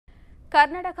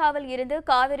கர்நாடகாவில் இருந்து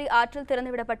காவிரி ஆற்றில்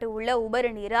திறந்துவிடப்பட்டு உள்ள உபரி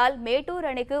நீரால் மேட்டூர்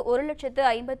அணைக்கு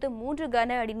 1,53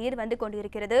 கன அடி நீர் வந்து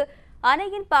கொண்டிருக்கிறது.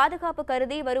 அணையின் பாதுகாப்பு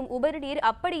கருதி வரும் உபரி நீர்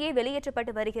அப்படியே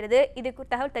வெளியேற்றப்பட்டு வருகிறது. இது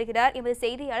தகவல் தருகிறார் எமது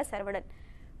செய்தியாளர் சரவணன்.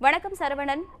 வணக்கம்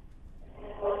சரவணன்.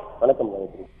 வணக்கம்.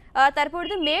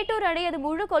 தற்பொழுது மேட்டூர் அணை அது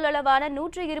முழு கொள்ளளவான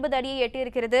 120 அடியை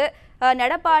எட்டியிருக்கிறது.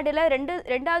 நடப்பாடுல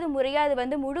ரெண்டாவது முறையா அது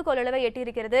வந்து முழு கொள்ளளவை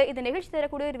எட்டியிருக்கிறது. இது நிகழ்ச்சி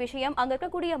தரக்கூடிய ஒரு விஷயம். அங்க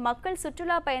இருக்கக்கூடிய மக்கள்,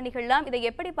 சுற்றுலா பயணிகள்லாம் இதை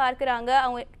எப்படி பார்க்கிறாங்க,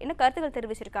 அவங்க என்ன கருத்துக்கள்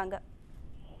தெரிவிச்சிருக்காங்க?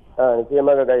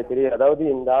 நிச்சயமாக காயத்ரி, அதாவது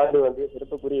இந்த ஆண்டு வந்து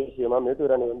சிறப்புக்குரிய விஷயமா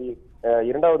மேட்டூர் அணை வந்து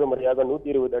இரண்டாவது முறையாக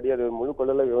 120 அடி அது முழு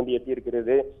கொள்ளளவை வந்து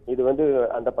எட்டியிருக்கிறது. இது வந்து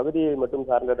அந்த பகுதியை மட்டும்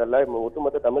சார்ந்ததல்ல,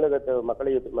 ஒட்டுமொத்த தமிழக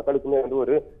மக்களுக்குமே வந்து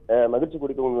ஒரு மகிழ்ச்சி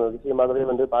கொடுக்கும் விஷயமாகவே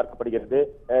வந்து பார்க்கப்படுகிறது.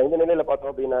 இந்த நிலையில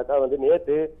பார்த்தோம் அப்படின்னாக்கா வந்து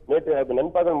நேற்று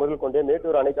நண்பகல் முதல் கொண்டே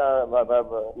மேட்டூர் அணைக்கு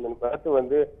வரத்து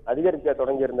வந்து அதிகரிக்க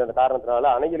தொடங்கியிருந்த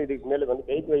காரணத்தினால அணையில் இதுக்கு மேல வந்து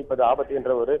தேக்கி வைப்பது ஆபத்து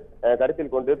என்ற ஒரு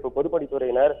கருத்தில் கொண்டு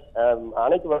பொதுப்பணித்துறையினர்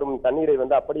அணைக்கு வரும் தண்ணீரை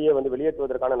வந்து அப்படியே வந்து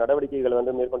வெளியேற்றுவதற்கான நடவடிக்கைகள்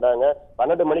வந்து மேற்கொண்டாங்க.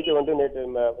 12 மணிக்கு வந்து நேற்று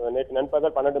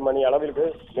நண்பகல் 12 மணி அளவிற்கு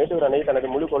மேட்டூர் அணை தனது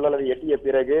முழு கொள்ளளவை எட்டிய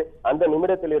பிறகு அந்த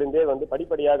நிமிடத்திலிருந்தே வந்து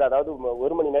படிப்படியாக, அதாவது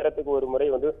 1 மணி நேரத்துக்கு ஒரு முறை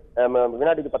வந்து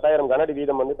வினாடிக்கு 10,000 கனஅடி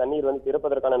வீதம் வந்து தண்ணீர் வந்து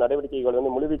திறப்பதற்கான நடவடிக்கைகள்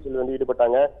வந்து முழுவீச்சில் வந்து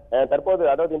ஈடுபட்டாங்க. தற்போது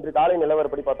அதாவது இன்று காலை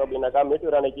நிலவரப்படி பார்த்தோம் அப்படின்னாக்கா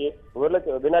மேட்டூர் அணைக்கு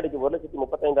வினாடிக்கு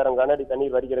 1,35,000 கனஅடி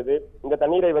தண்ணீர் வருகிறது. இந்த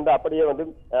தண்ணீரை வந்து அப்படியே வந்து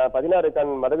 16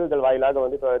 டன் மதகுகள் வாயிலாக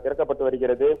வந்து திறக்கப்பட்டு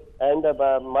வருகிறது. இந்த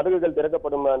மதகுகள்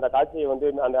திறக்கப்படும் அந்த காட்சியை வந்து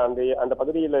அந்த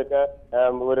பகுதியில் இருக்க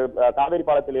ஒரு காவிரி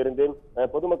பாலத்தில் இருந்து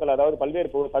பொதுமக்கள், அதாவது பல்வேறு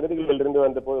பகுதிகளில் இருந்து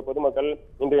வந்த பொதுமக்கள்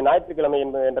இன்று ஞாயிற்றுக்கிழமை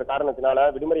என்ற காரணத்தினால,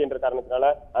 விடுமுறை என்ற காரணத்தினால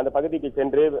அந்த பகுதிக்கு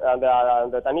சென்று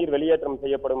அந்த தண்ணீர் வெளியேற்றம்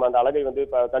செய்யப்படும் அந்த அழகை வந்து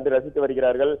கண்டு ரசித்து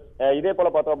வருகிறார்கள். இதே போல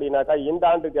பார்த்தோம் அப்படின்னாக்கா இந்த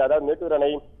ஆண்டுக்கு, அதாவது மேட்டூர்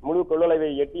அணை முழு கொள்ளளவை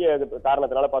எட்டிய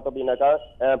காரணத்தினால பார்த்தோம் அப்படின்னாக்கா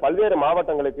பல்வேறு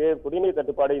மாவட்டங்களுக்கு குடிநீர்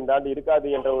தட்டுப்பாடு இந்த ஆண்டு இருக்காது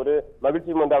என்ற ஒரு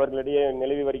மகிழ்ச்சியும் வந்து அவர்களிடையே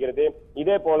நிலவி வருகிறது.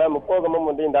 இதே போல முப்போகமும்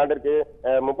வந்து இந்த ஆண்டிற்கு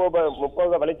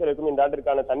முப்போக விளைச்சலுக்கும் இந்த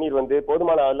ஆண்டிற்கான தண்ணீர் வந்து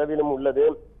போதுமான அளவிலும் உள்ளது.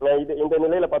 இந்த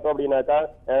நிலையில பார்த்தோம் அப்படின்னாக்கா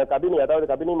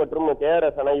கபினி மற்றும்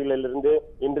KRS அணைகளிலிருந்து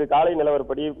இன்று காலை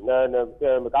நிலவரப்படி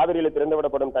காவிரியில்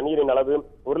திறந்துவிடப்படும் தண்ணீரின் அளவு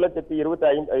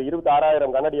 1,26,000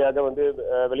 கனஅடியாக வந்து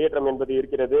வெளியேற்றம் என்பது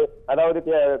இருக்கிறது. அதாவது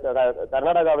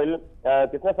கர்நாடகாவில்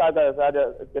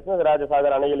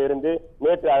கிருஷ்ணராஜசாகர் அணையில் இருந்து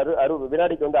நேற்று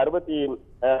வினாடிக்கு வந்து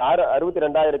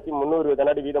 62,300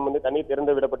 கனஅடி வீதம் வந்து தண்ணீர்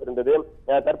திறந்து விடப்பட்டிருந்தது.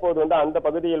 தற்போது வந்து அந்த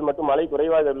பகுதியில் மட்டும் மழை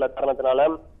குறைவாக உள்ள காரணத்தினால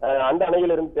அந்த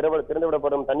அணையிலிருந்து திறந்து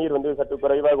விடப்படும் தண்ணீர் வந்து சற்று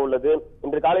குறைவாக உள்ளது.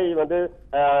 இன்று காலை வந்து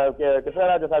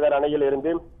கிருஷ்ணராஜசாகர் அணையில்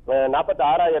இருந்து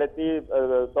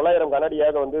 46,900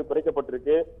 கனஅடியாக வந்து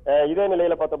குறைக்கப்பட்டிருக்கு. இதே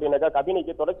நிலையில பார்த்தோம் அப்படின்னாக்கா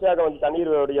கபினிக்கு தொடர்ச்சியாக வந்து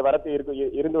தண்ணீருடைய வரத்து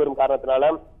இருந்து வரும் காரணத்தினால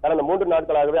கடந்த 3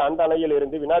 நாட்களாகவே அந்த அணையில்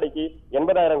இருந்து வினாடிக்கு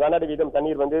 80,000 கனஅடி வீதம்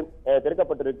தண்ணீர் வந்து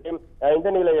திறக்கப்பட்டிருக்கு. இந்த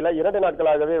நிலையில 2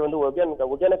 நாட்களாகவே வந்து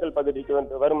ஒகேனக்கல் பகுதிக்கு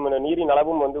வந்து வரும் நீரின்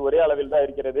அளவும் வந்து ஒரே அளவில் தான்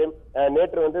இருக்கிறது.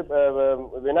 நேற்று வந்து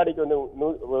வினாடிக்கு வந்து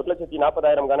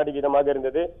 1,40,000 கனஅடி வீதமாக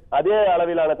இருந்தது. அதே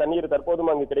அளவிலான தண்ணீர்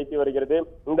தற்போதும் அங்கு கிடைத்து வருகிறது.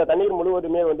 இந்த தண்ணீர்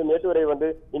முழுவதுமே வந்து மேட்டூரை வந்து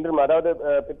இன்றும், அதாவது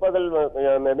பிற்பகல்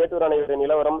மேட்டூர் அணையுடைய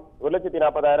நிலவரம்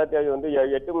 1,40,000 வந்து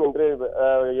எட்டும் என்று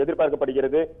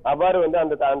எதிர்பார்க்கப்படுகிறது. அவ்வாறு வந்து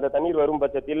அந்த தண்ணீர் வரும்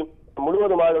பட்சத்தில்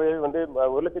முழுவதுமாகவே வந்து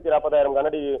 1,40,000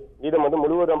 கனஅடி வீதம் வந்து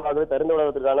முழுவதுமாகவே திறந்து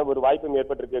விடுவதற்கான ஒரு வாய்ப்பும்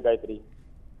ஏற்பட்டிருக்கு காயத்ரி.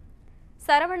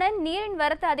 சரவணன், நீரின்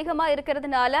வரத்து அதிகமா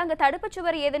இருக்கிறதுனால அங்க தடுப்புச்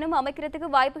சுவர் ஏதேனும்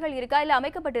அமைக்கிறதுக்கு வாய்ப்புகள் இருக்கா, இல்ல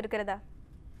அமைக்கப்பட்டு இருக்கிறதா?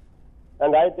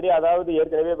 காயத்ரி, அதாவது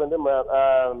ஏற்கனவே வந்து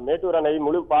மேட்டூர் அணை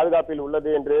முழு பாதுகாப்பில் உள்ளது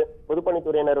என்று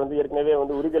பொதுப்பணித்துறையினர் வந்து ஏற்கனவே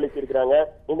வந்து உறுதியளித்திருக்கிறாங்க.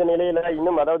 இந்த நிலையில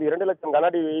இன்னும், அதாவது 2 லட்சம்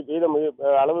கனஅடி வீதம்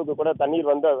அளவுக்கு கூட தண்ணீர்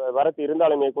வந்து வரத்து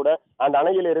இருந்தாலுமே கூட அந்த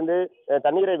அணையில் இருந்து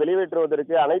தண்ணீரை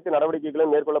வெளியேற்றுவதற்கு அனைத்து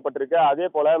நடவடிக்கைகளும் மேற்கொள்ளப்பட்டிருக்கு. அதே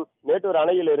போல மேட்டூர்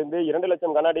அணையில் இருந்து 2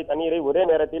 லட்சம் கனஅடி தண்ணீரை ஒரே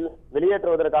நேரத்தில்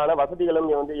வெளியேற்றுவதற்கான வசதிகளும்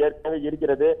வந்து ஏற்கனவே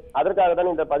இருக்கிறது. அதற்காக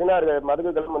தான் இந்த 16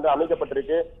 மதகுகளும் வந்து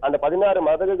அமைக்கப்பட்டிருக்கு. அந்த 16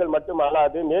 மதகுகள் மட்டும்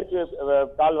அல்லாது மேற்கு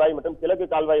கால்வாய் மற்றும் கிழக்கு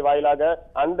கால்வாய் வாயிலாக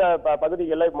அந்த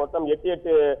பகுதிகளில் மொத்தம்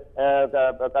 8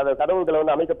 கதவுகள்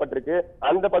வந்து அமைக்கப்பட்டிருக்கு.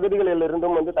 அந்த பகுதிகளில்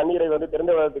இருந்தும் வந்து தண்ணீரை வந்து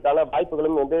திறந்து விடுவதற்கான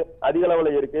வாய்ப்புகளும் வந்து அதிக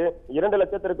அளவில் இருக்கு. 2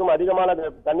 லட்சத்திற்கும் அதிகமான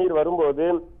தண்ணீர் வரும்போது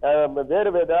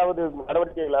வேறு ஏதாவது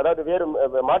நடவடிக்கைகள், அதாவது வேறு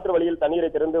மாற்று வழியில் தண்ணீரை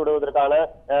திறந்து விடுவதற்கான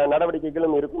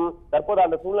நடவடிக்கைகளும் இருக்கும். தற்போது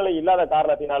அந்த சூழ்நிலை இல்லாத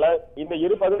காரணத்தினால இந்த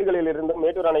இரு பகுதிகளில் இருந்தும்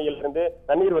மேட்டூர் அணையில் இருந்து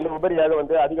தண்ணீர் வந்து உபரியாக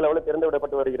வந்து அதிக அளவில் திறந்து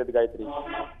விடப்பட்டு வருகிறது காயத்ரி.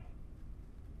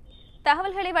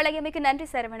 தகவல்களை வழங்கியமைக்கு நன்றி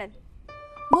சரவணன்.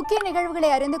 முக்கிய நிகழ்வுகளை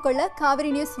அறிந்து கொள்ள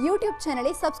காவிரி நியூஸ் யூடியூப்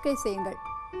சேனலை சப்ஸ்கிரைப் செய்யுங்கள்.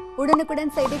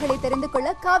 உடனுக்குடன் செய்திகளை தெரிந்து கொள்ள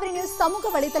காவிரி நியூஸ் சமூக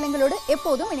வலைதளங்களோடு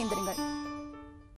எப்போதும் இணைந்திருங்கள்.